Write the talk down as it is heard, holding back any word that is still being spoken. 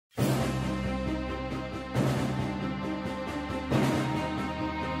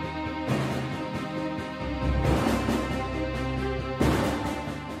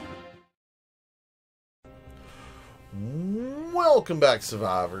Welcome back,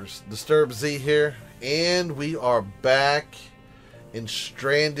 survivors. Disturbed Z here, and we are back in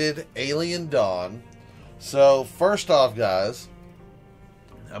Stranded Alien Dawn. So, first off, guys,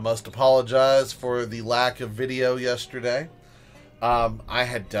 I must apologize for the lack of video yesterday. I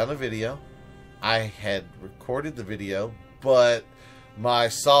had done a video. I had recorded the video, but my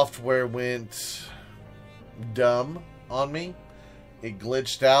software went dumb on me. It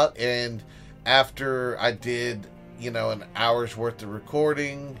glitched out, and after I did, an hour's worth of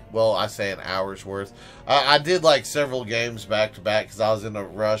recording. Well, I say an hour's worth. I did like several games back to back because I was in a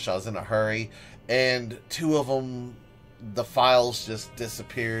rush. I was in a hurry. And two of them, the files just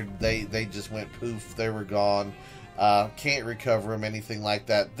disappeared. They just went poof. They were gone. Can't recover them, anything like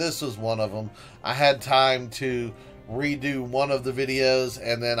that. This was one of them. I had time to redo one of the videos,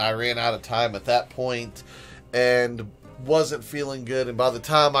 and then I ran out of time at that point and wasn't feeling good. And by the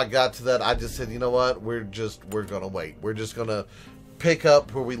time I got to that, I just said, you know what, we're gonna wait. We're just gonna pick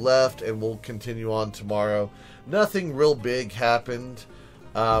up where we left, and we'll continue on tomorrow. Nothing real big happened.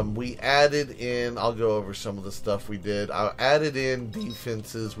 We added in, I'll go over some of the stuff we did. I added in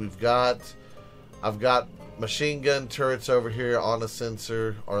defenses. I've got machine gun turrets over here on a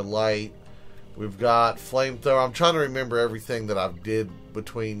sensor or light. We've got flamethrower. I'm trying to remember everything that I did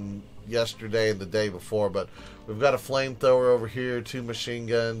between yesterday and the day before, but we've got a flamethrower over here, 2 machine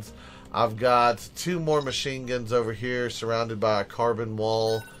guns. I've got 2 more machine guns over here surrounded by a carbon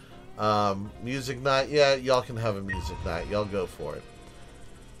wall. Music night. Yeah, y'all can have a music night. Y'all go for it.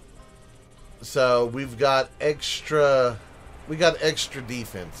 So we've got extra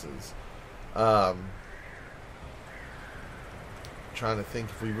defenses. Trying to think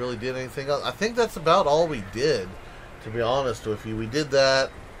if we really did anything else. I think that's about all we did, to be honest with you. We did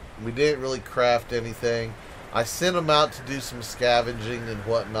that. We didn't really craft anything. I sent them out to do some scavenging and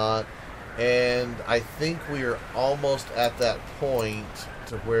whatnot, and I think we are almost at that point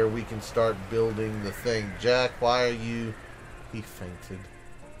to where we can start building the thing. Jack, why are you... He fainted.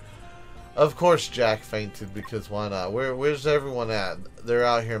 Of course Jack fainted, because why not? Where's everyone at? They're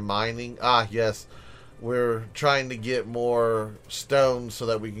out here mining. Ah, yes. We're trying to get more stone so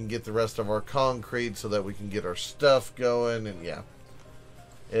that we can get the rest of our concrete, so that we can get our stuff going, and yeah.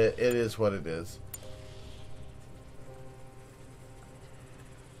 It is what it is.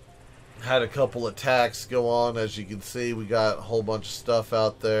 Had a couple attacks go on. As you can see, we got a whole bunch of stuff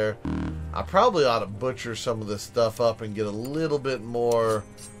out there. I probably ought to butcher some of this stuff up and get a little bit more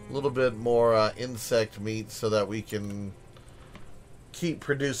insect meat so that we can keep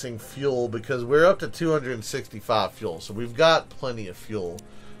producing fuel, because we're up to 265 fuel, so we've got plenty of fuel.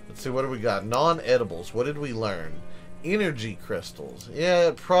 Let's see, what do we got? Non-edibles. What did we learn? Energy crystals. Yeah,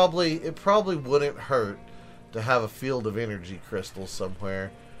 it probably wouldn't hurt to have a field of energy crystals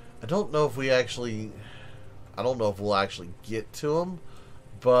somewhere. I don't know if we'll actually get to them,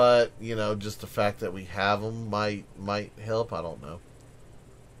 but just the fact that we have them might help. I don't know.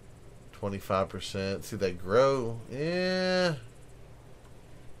 25%. See, they grow. Yeah.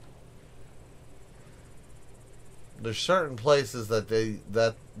 There's certain places that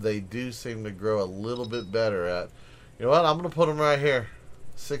they do seem to grow a little bit better at. You know what? I'm going to put them right here.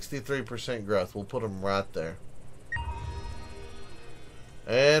 63% growth. We'll put them right there.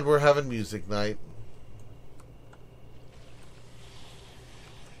 And we're having music night.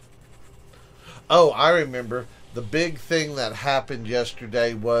 Oh, I remember. The big thing that happened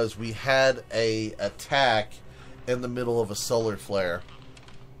yesterday was we had a attack in the middle of a solar flare.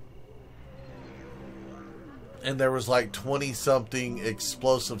 And there was like 20-something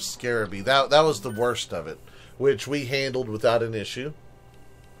explosive scarabee. That was the worst of it, which we handled without an issue,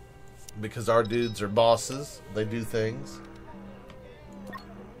 because our dudes are bosses. They do things.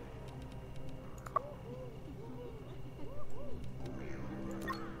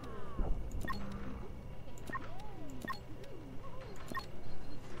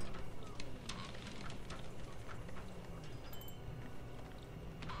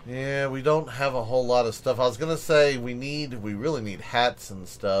 Yeah, we don't have a whole lot of stuff. I was gonna say we really need hats and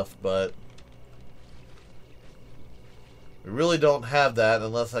stuff, but we really don't have that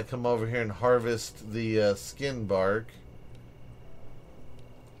unless I come over here and harvest the skin bark.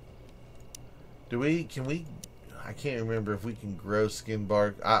 Can we? I can't remember if we can grow skin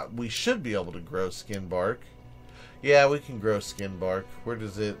bark. We should be able to grow skin bark. Yeah, we can grow skin bark. Where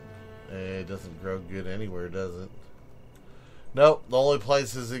does it? It doesn't grow good anywhere, does it? Nope, the only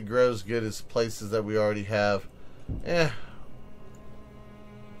places it grows good is places that we already have.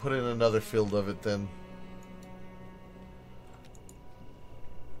 Put in another field of it then.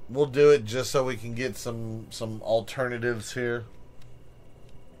 We'll do it just so we can get some alternatives here.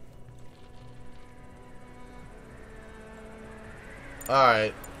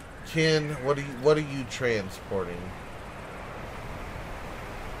 Alright. Ken, what are you transporting?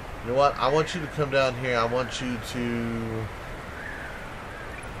 You know what? I want you to come down here. I want you to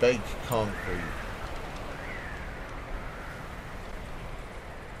bake concrete.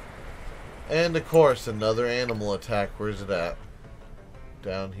 And of course, another animal attack. Where's it at?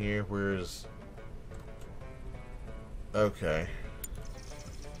 Down here. Where's... Okay.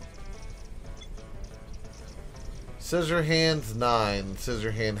 Scissorhands 9.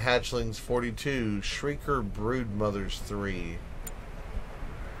 Scissorhand hatchlings 42. Shrieker brood mothers 3.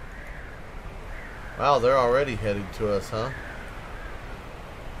 Wow, they're already heading to us, huh?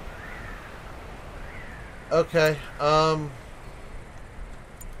 Okay,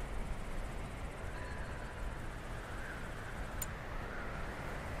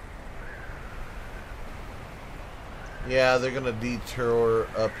 yeah, they're gonna detour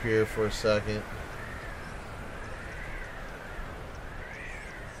up here for a second.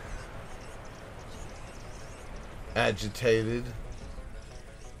 Agitated.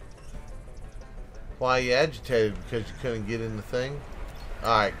 Why are you agitated? Because you couldn't get in the thing?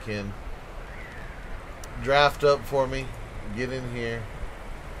 Alright, Ken. Draft up for me. Get in here.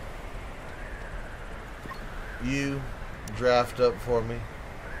 You draft up for me.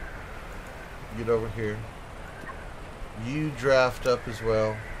 Get over here. You draft up as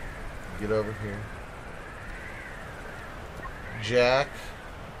well. Get over here. Jack,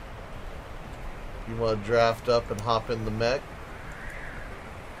 you want to draft up and hop in the mech.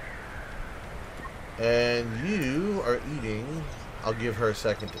 And you are eating. I'll give her a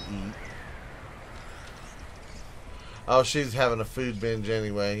second to eat. Oh, she's having a food binge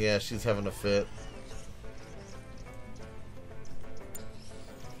anyway. Yeah, she's having a fit.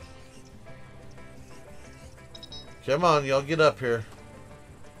 Come on, y'all get up here.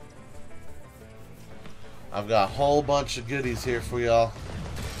 I've got a whole bunch of goodies here for y'all.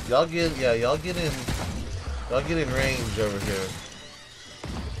 Y'all get, yeah, y'all get in range over here.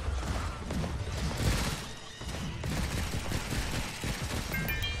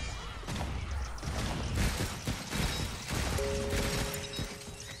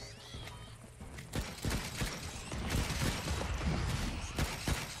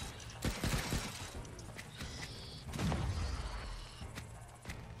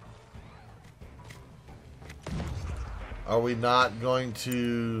 Are we not going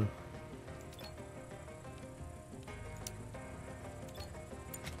to...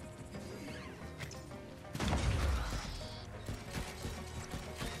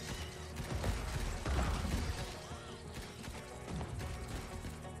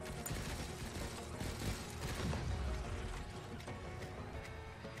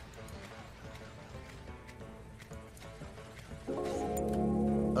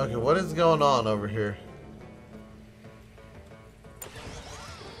 Okay, what is going on over here?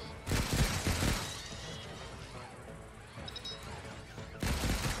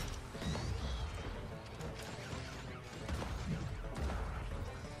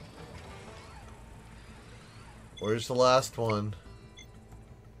 Where's the last one?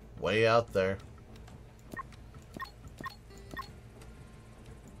 Way out there.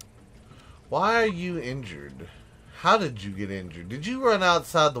 Why are you injured? How did you get injured? Did you run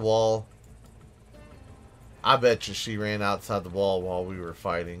outside the wall? I bet you she ran outside the wall while we were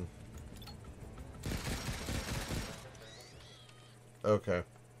fighting. Okay.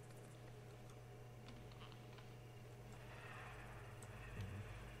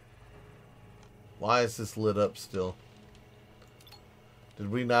 Why is this lit up still? Did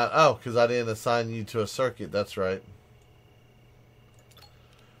we not? Oh, because I didn't assign you to a circuit. That's right.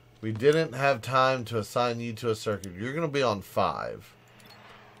 We didn't have time to assign you to a circuit. You're going to be on 5.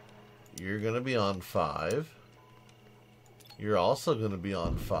 You're going to be on 5. You're also going to be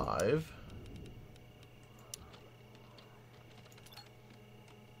on 5.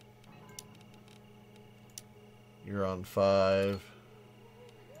 You're on 5.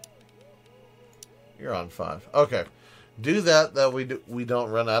 You're on 5. Okay. Do that we don't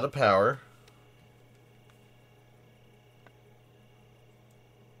run out of power.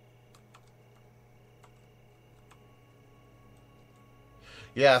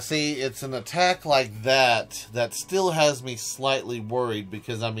 Yeah, see, it's an attack like that that still has me slightly worried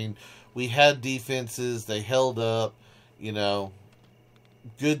because, I mean, we had defenses, they held up, you know,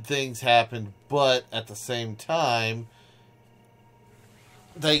 good things happened, but at the same time,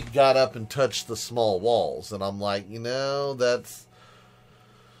 they got up and touched the small walls, and I'm like, you know,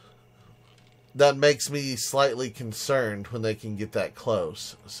 that makes me slightly concerned when they can get that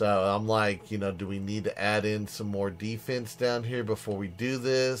close. So I'm like, you know, do we need to add in some more defense down here before we do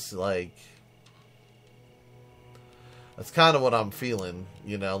this? Like, That's kind of what I'm feeling,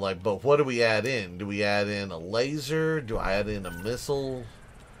 you know, like, but what do we add in? Do we add in a laser? Do I add in a missile?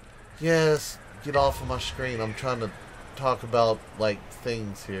 Yes, get off of my screen. I'm trying to talk about, like,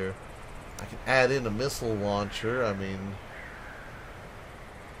 things here. I can add in a missile launcher. I mean,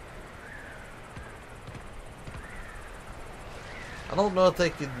 I don't know if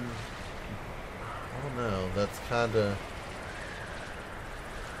they could, I don't know, that's kind of,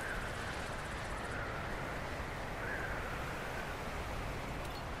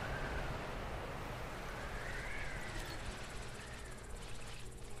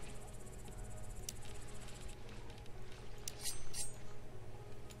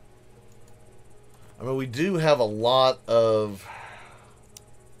 I mean, we do have a lot of,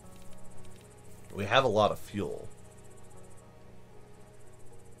 we have a lot of fuel.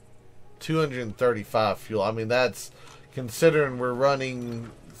 235 fuel. I mean, that's considering we're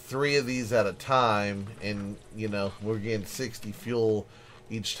running 3 of these at a time, and, you know, we're getting 60 fuel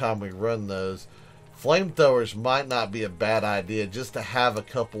each time we run those. Flamethrowers might not be a bad idea, just to have a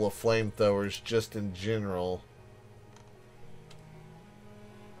couple of flamethrowers just in general.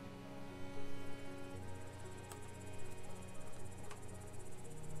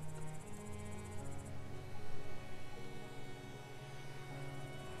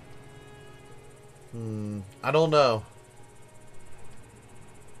 I don't know.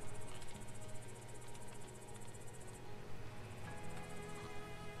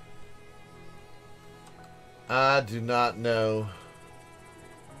 I do not know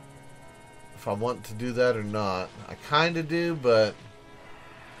if I want to do that or not. I kind of do, but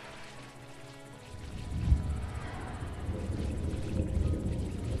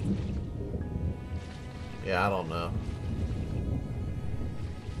yeah, I don't know.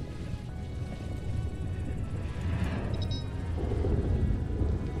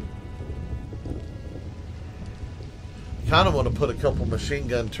 Kind of want to put a couple machine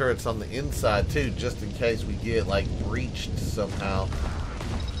gun turrets on the inside too, just in case we get like breached somehow.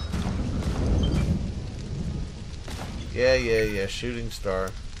 Yeah, shooting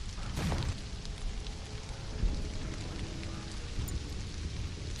star.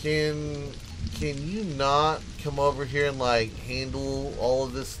 Can you not come over here and like handle all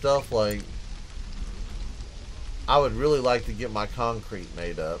of this stuff? Like, I would really like to get my concrete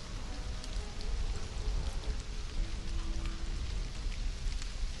made up.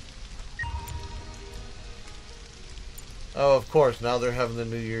 Oh, of course, now they're having the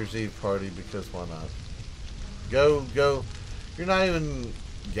New Year's Eve party, because why not? Go. You're not even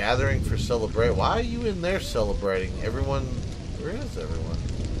gathering for celebrate. Why are you in there celebrating? Everyone, where is everyone?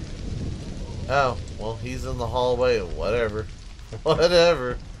 Oh, well, he's in the hallway. Whatever.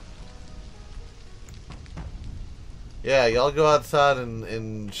 Whatever. Yeah, y'all go outside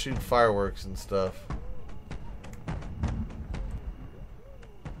and shoot fireworks and stuff.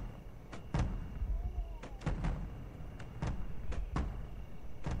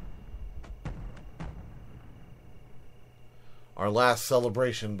 Our last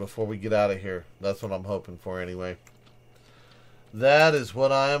celebration before we get out of here. That's what I'm hoping for anyway. That is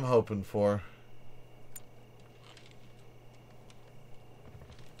what I am hoping for.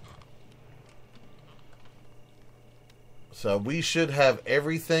 So we should have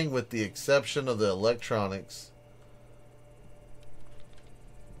everything with the exception of the electronics.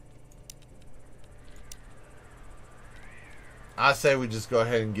 I say we just go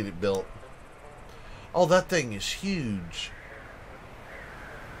ahead and get it built. Oh, that thing is huge.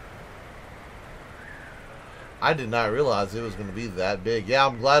 I did not realize it was going to be that big. Yeah,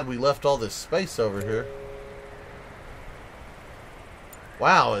 I'm glad we left all this space over here.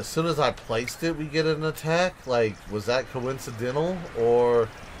 Wow, as soon as I placed it, we get an attack? Like, was that coincidental? Or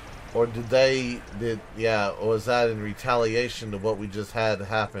yeah, or was that in retaliation to what we just had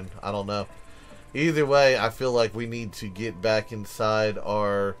happen? I don't know. Either way, I feel like we need to get back inside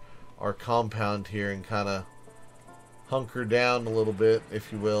our compound here and kind of hunker down a little bit,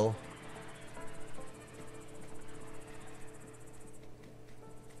 if you will.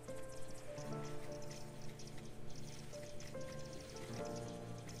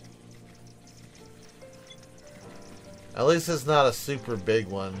 At least it's not a super big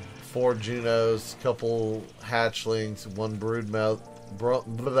one. 4 Junos, couple hatchlings, one brood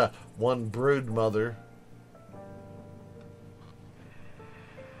mother.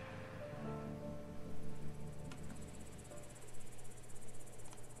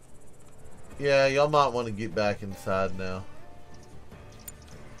 Yeah, y'all might want to get back inside now.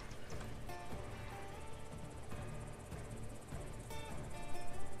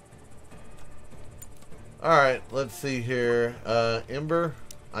 Alright, let's see here. Ember,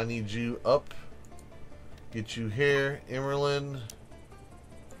 I need you up. Get you here, Emerlin.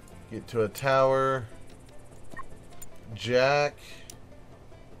 Get to a tower. Jack.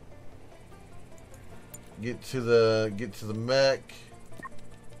 Get to the mech.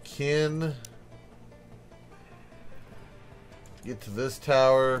 Kin. Get to this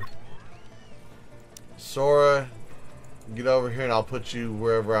tower. Sora. Get over here and I'll put you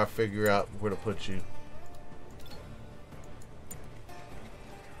wherever I figure out where to put you.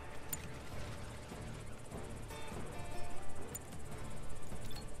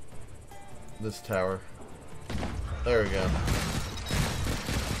 This tower. There we go.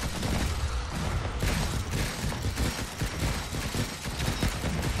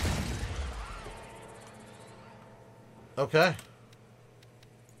 Okay.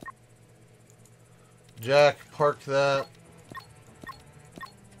 Jack, park that.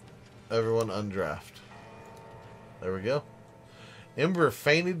 Everyone undraft. There we go. Ember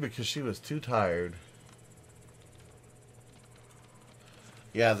fainted because she was too tired.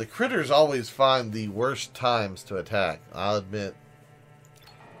 Yeah, the critters always find the worst times to attack, I'll admit.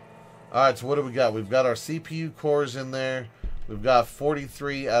 Alright, so what do we got? We've got our CPU cores in there. We've got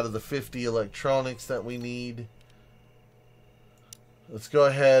 43 out of the 50 electronics that we need. Let's go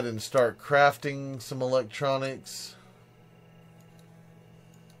ahead and start crafting some electronics.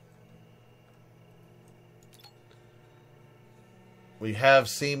 We have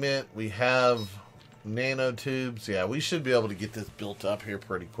cement. We have nanotubes. Yeah, we should be able to get this built up here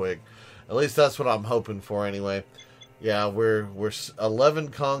pretty quick. At least that's what I'm hoping for anyway. Yeah, we're 11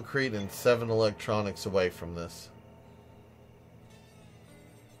 concrete and 7 electronics away from this.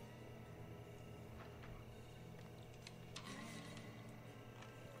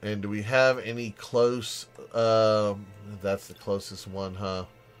 And do we have any close... that's the closest one, huh?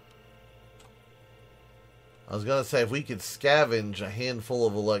 I was going to say, if we could scavenge a handful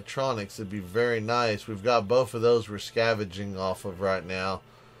of electronics, it'd be very nice. We've got both of those we're scavenging off of right now.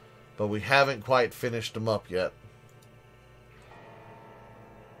 But we haven't quite finished them up yet.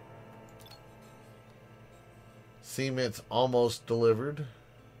 Cement's almost delivered.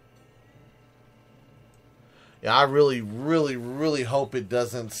 Yeah, I really hope it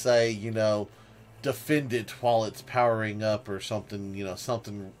doesn't say, you know, defend it while it's powering up or something, you know,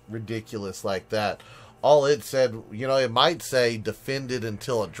 something ridiculous like that. All it said, you know, it might say defend it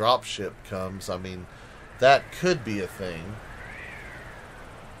until a dropship comes. I mean, that could be a thing.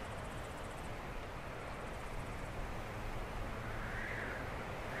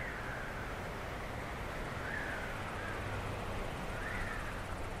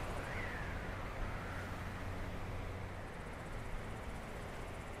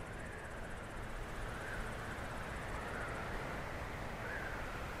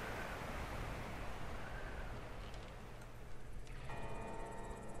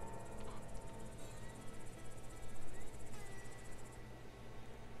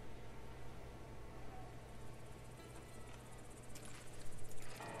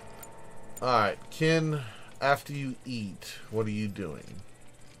 Alright, Ken, after you eat, what are you doing?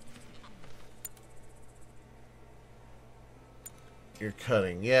 You're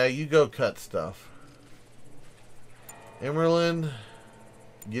cutting. Yeah, you go cut stuff. Emerlin,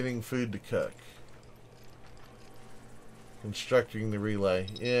 getting food to cook. Constructing the relay.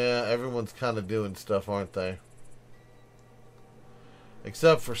 Yeah, everyone's kind of doing stuff, aren't they?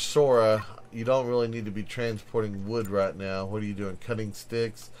 Except for Sora, you don't really need to be transporting wood right now. What are you doing? Cutting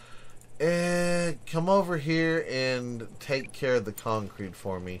sticks? Come over here and take care of the concrete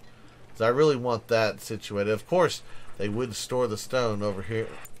for me. Because I really want that situated. Of course, they would store the stone over here.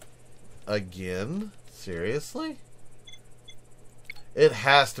 Again? Seriously? It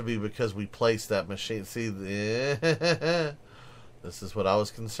has to be because we placed that machine. See, this is what I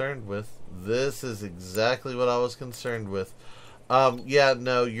was concerned with. This is exactly what I was concerned with. Yeah,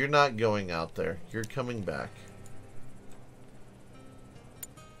 no, you're not going out there. You're coming back.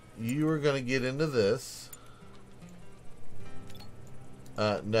 You are going to get into this.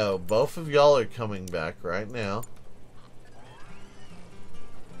 No, both of y'all are coming back right now.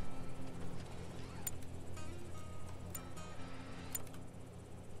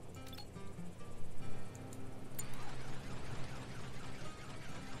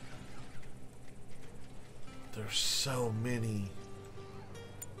 There's so many.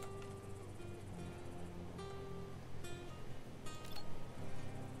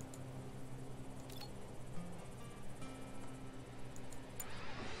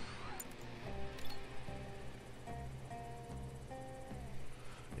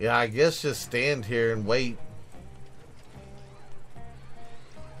 Yeah, I guess just stand here and wait.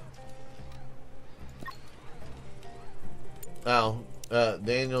 Oh,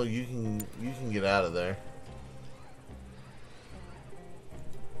 Daniel, you can get out of there.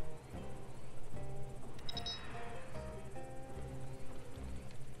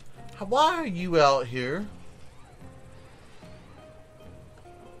 Why are you out here?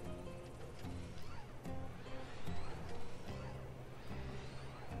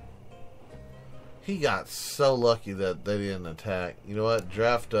 He got so lucky that they didn't attack. You know what?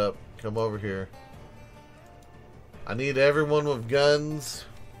 Draft up. Come over here. I need everyone with guns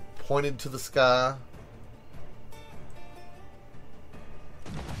pointed to the sky.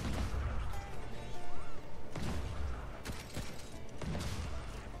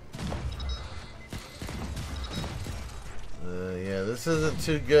 Yeah, this isn't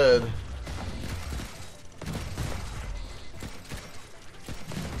too good.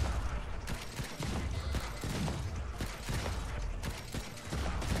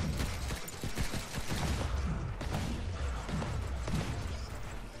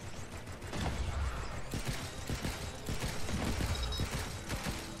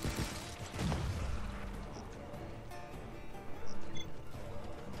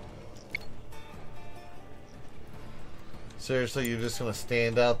 Seriously, you're just gonna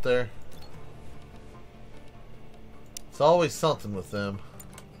stand out there? It's always something with them.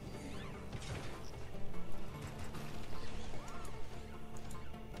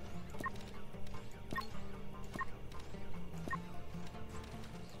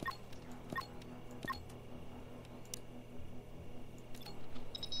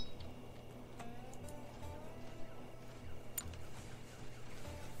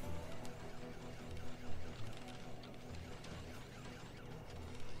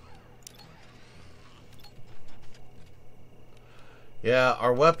 Yeah,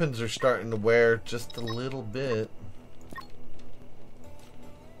 our weapons are starting to wear just a little bit.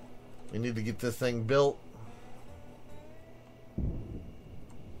 We need to get this thing built.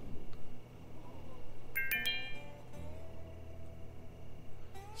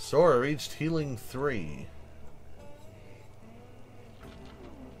 Sora reached healing 3.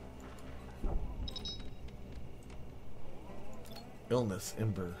 Illness,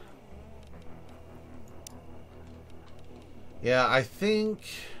 Ember. Yeah, I think...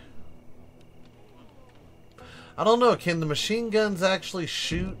 I don't know, can the machine guns actually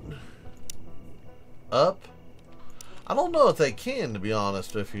shoot up? I don't know if they can, to be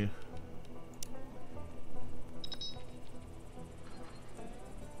honest with you.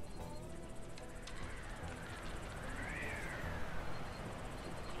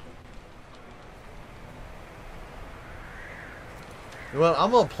 Well,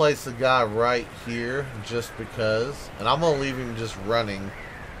 I'm going to place the guy right here just because. And I'm going to leave him just running.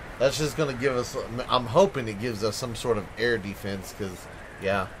 That's just going to give us... I'm hoping it gives us some sort of air defense. Because,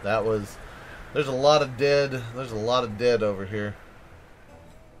 yeah, that was... There's a lot of dead. There's a lot of dead over here.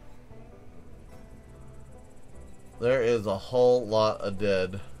 There is a whole lot of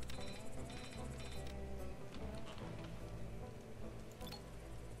dead.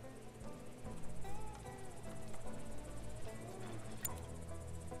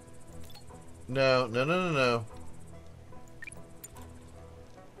 No, no, no, no, no.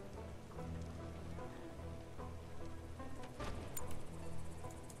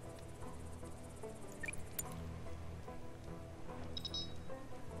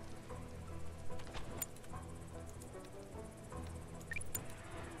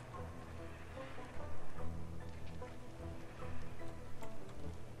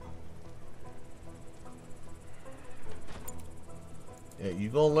 Yeah, you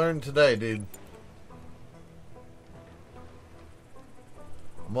gonna learn today, dude.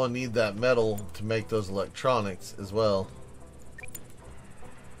 I'm gonna need that metal to make those electronics as well.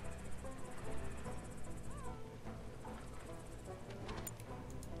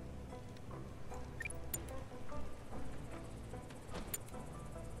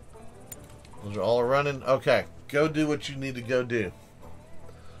 Those are all running. Okay, go do what you need to go do.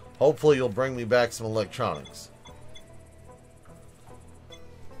 Hopefully you'll bring me back some electronics.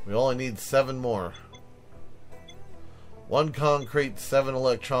 We only need 7 more. 1 concrete, 7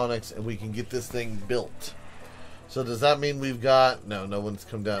 electronics, and we can get this thing built. So does that mean we've got... No, no one's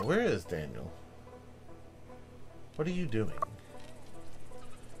come down. Where is Daniel? What are you doing?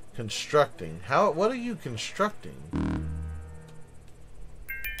 Constructing. How? What are you constructing?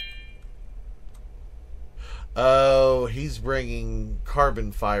 Oh, he's bringing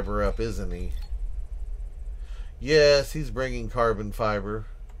carbon fiber up, isn't he? Yes, he's bringing carbon fiber.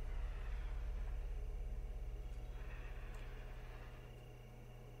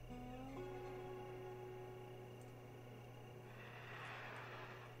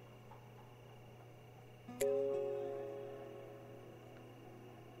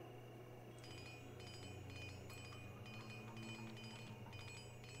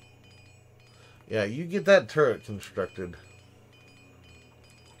 Yeah, you get that turret constructed.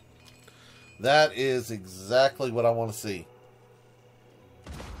 That is exactly what I want to see.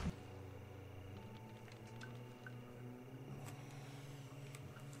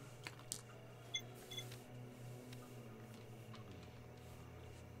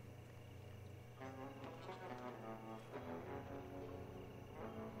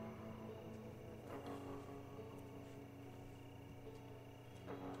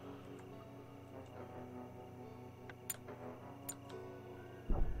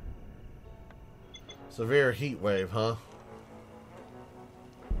 Severe heat wave, huh?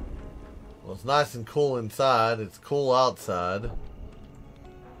 Well, it's nice and cool inside. It's cool outside.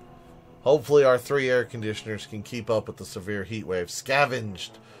 Hopefully our 3 air conditioners can keep up with the severe heat wave.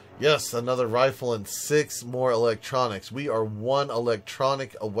 Scavenged. Yes, another rifle and 6 more electronics. We are 1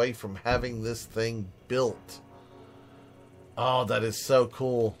 electronic away from having this thing built. Oh, that is so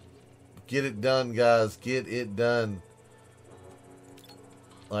cool. Get it done, guys. Get it done.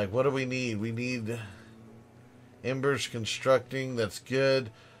 Like, what do we need? We need Embers constructing. That's good.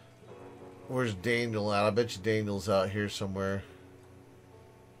 Where's Daniel at? I bet you Daniel's out here somewhere.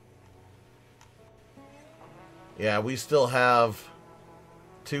 Yeah, we still have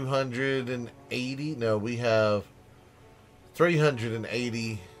 280. No, we have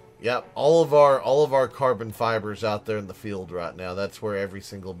 380. Yep, all of our carbon fibers out there in the field right now. That's where every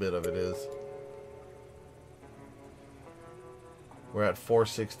single bit of it is. We're at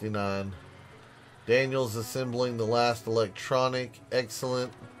 469. Daniel's assembling the last electronic.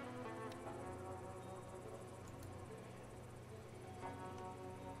 Excellent.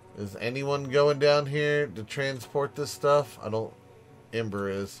 Is anyone going down here to transport this stuff? I don't... Ember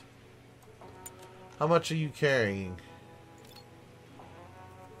is. How much are you carrying?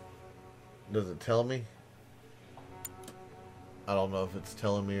 Does it tell me? I don't know if it's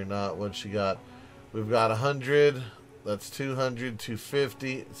telling me or not. What she got? We've got 100. That's 200,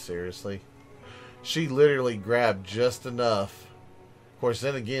 250. Seriously. She literally grabbed just enough. Of course,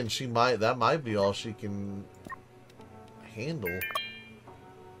 then again, that might be all she can handle.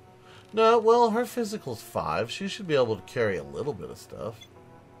 No, well, her physical's 5. She should be able to carry a little bit of stuff.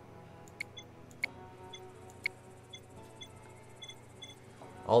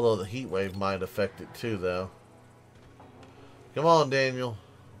 Although the heat wave might affect it too, though. Come on, Daniel.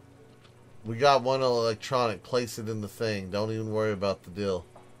 We got 1 electronic. Place it in the thing. Don't even worry about the deal.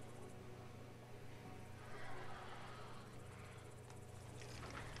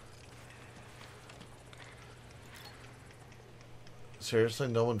 Seriously,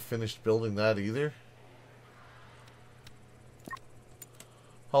 no one finished building that either?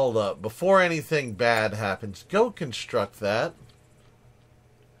 Hold up. Before anything bad happens, go construct that.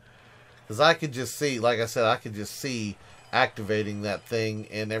 Because I could just see, like I said, I could just see activating that thing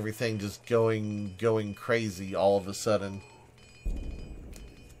and everything just going crazy all of a sudden.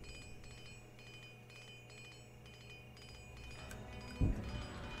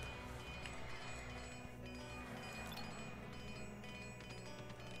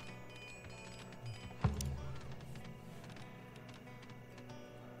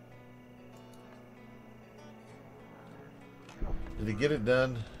 Did he get it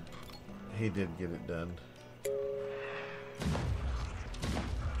done? He did get it done.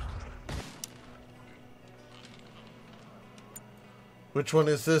 Which one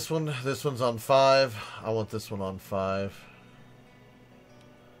is this one? This one's on 5. I want this one on 5.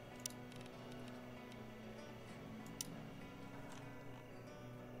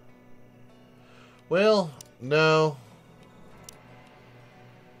 Well, no.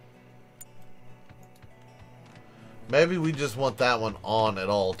 Maybe we just want that one on at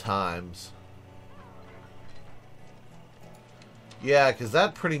all times. Yeah, because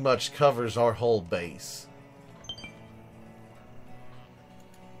that pretty much covers our whole base.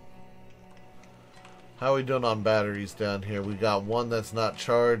 How are we doing on batteries down here? We got 1 that's not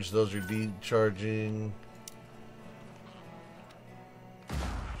charged. Those are decharging.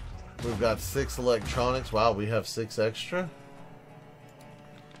 We've got 6 electronics. Wow, we have 6 extra.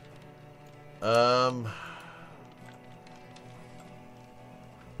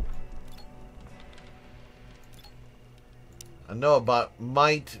 I know it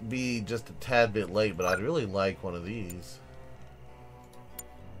might be just a tad bit late, but I'd really like one of these.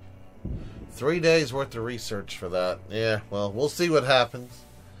 3 days worth of research for that. Yeah, well, we'll see what happens.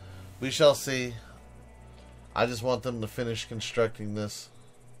 We shall see. I just want them to finish constructing this.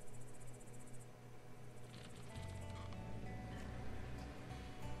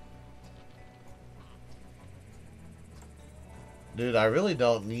 Dude, I really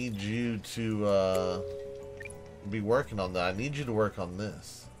don't need you to be working on that. I need you to work on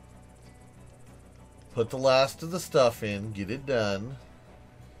this. Put the last of the stuff in. Get it done.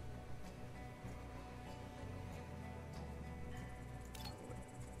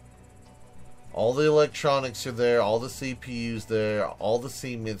 All the electronics are there, all the CPUs there, all the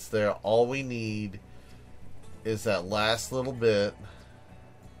cements there. All we need is that last little bit.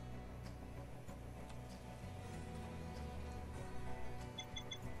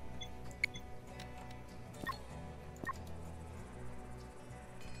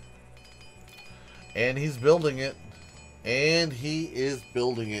 And he's building it. And he is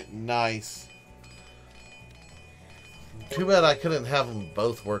building it. Nice. Too bad I couldn't have them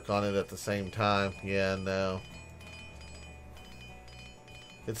both work on it at the same time. Yeah, no.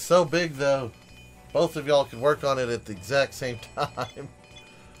 It's so big, though. Both of y'all could work on it at the exact same time.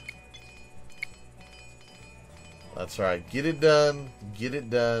 That's right. Get it done. Get it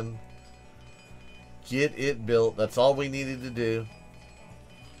done. Get it built. That's all we needed to do.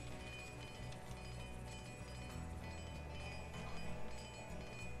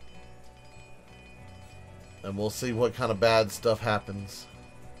 And we'll see what kind of bad stuff happens.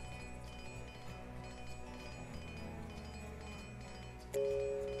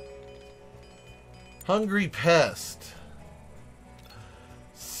 Hungry pest.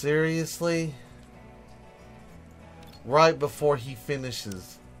 Seriously? Right before he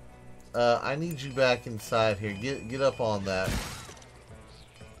finishes. I need you back inside here. Get up on that.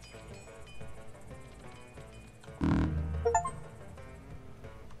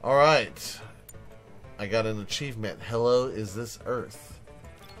 Alright. I got an achievement. Hello, is this Earth?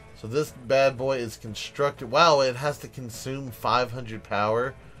 So this bad boy is constructed. Wow, it has to consume 500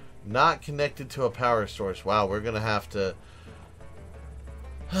 power. Not connected to a power source. Wow, we're going to have to...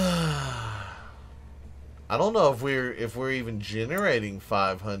 I don't know if we're even generating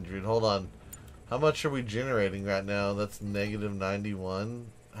 500. Hold on. How much are we generating right now? That's negative 91.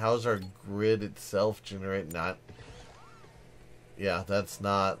 How's our grid itself generate? Not. Yeah, that's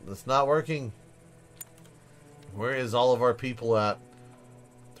not working. Where is all of our people at?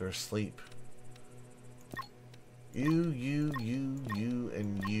 They're asleep. You,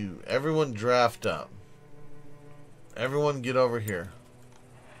 and you. Everyone draft up. Everyone get over here.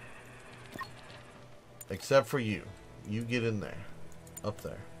 Except for you. You get in there. Up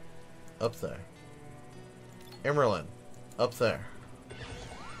there. Up there. Emerlin. Up there.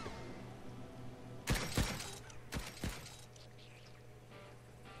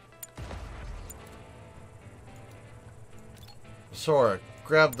 Sora,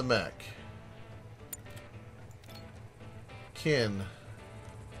 grab the mech. Kin.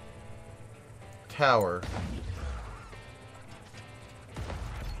 Tower.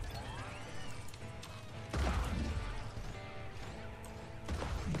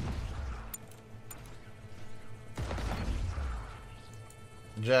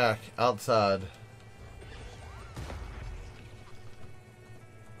 Jack, outside.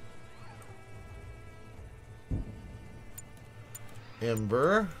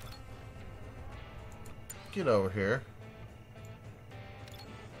 Ember. Get over here.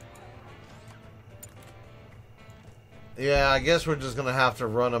 Yeah, I guess we're just gonna have to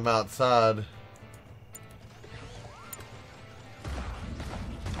run them outside.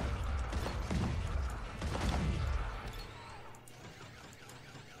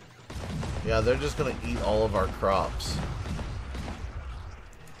 Yeah, they're just gonna eat all of our crops.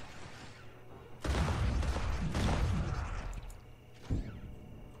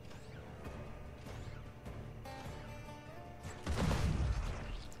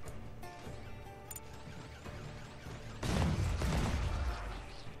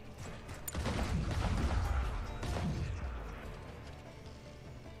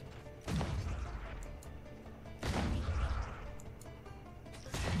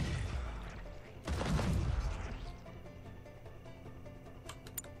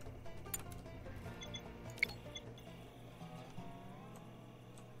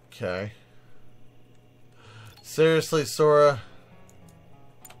 Okay. Seriously, Sora?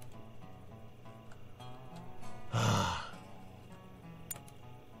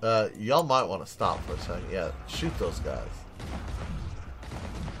 Y'all might want to stop for a second. Yeah, shoot those guys.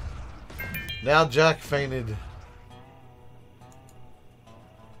 Now Jack fainted.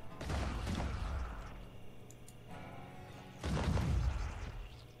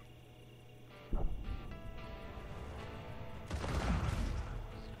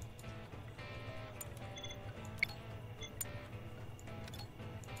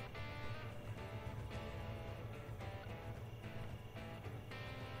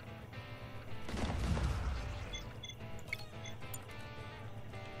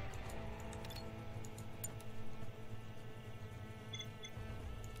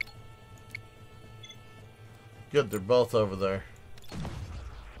 Good, they're both over there.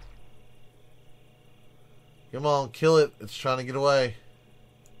 Come on, kill it. It's trying to get away.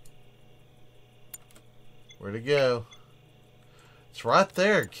 Where'd it go? It's right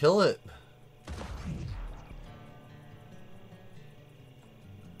there. Kill it.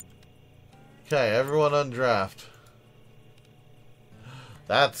 Okay, everyone undraft.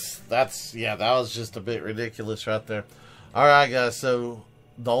 Yeah, that was just a bit ridiculous right there. Alright, guys, so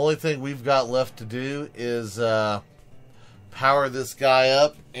the only thing we've got left to do is power this guy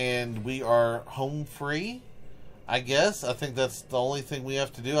up, and we are home free, I guess. I think that's the only thing we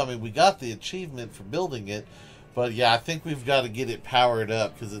have to do. I mean, we got the achievement for building it, but yeah, I think we've got to get it powered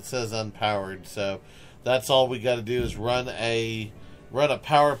up because it says unpowered. So that's all we got to do is run a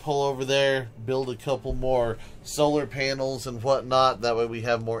power pole over there, build a couple more solar panels and whatnot. That way we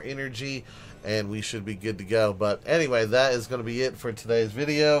have more energy, and we should be good to go. But anyway, that is going to be it for today's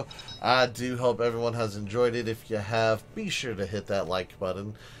video. I do hope everyone has enjoyed it. If you have, be sure to hit that like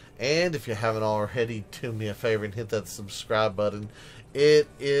button. And if you haven't already, do me a favor and hit that subscribe button. It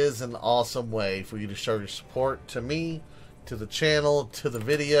is an awesome way for you to show your support to me, to the channel, to the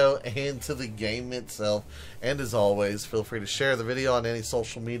video, and to the game itself. And as always, feel free to share the video on any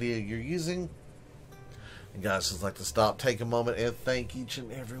social media you're using. And guys, just like to take a moment and thank each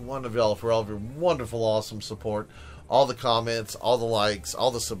and every one of y'all for all of your wonderful, awesome support. All the comments, all the likes, all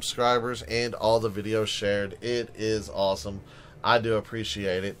the subscribers, and all the videos shared. It is awesome. I do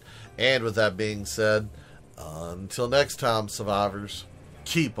appreciate it. And with that being said, until next time, survivors,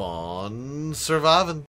 keep on surviving.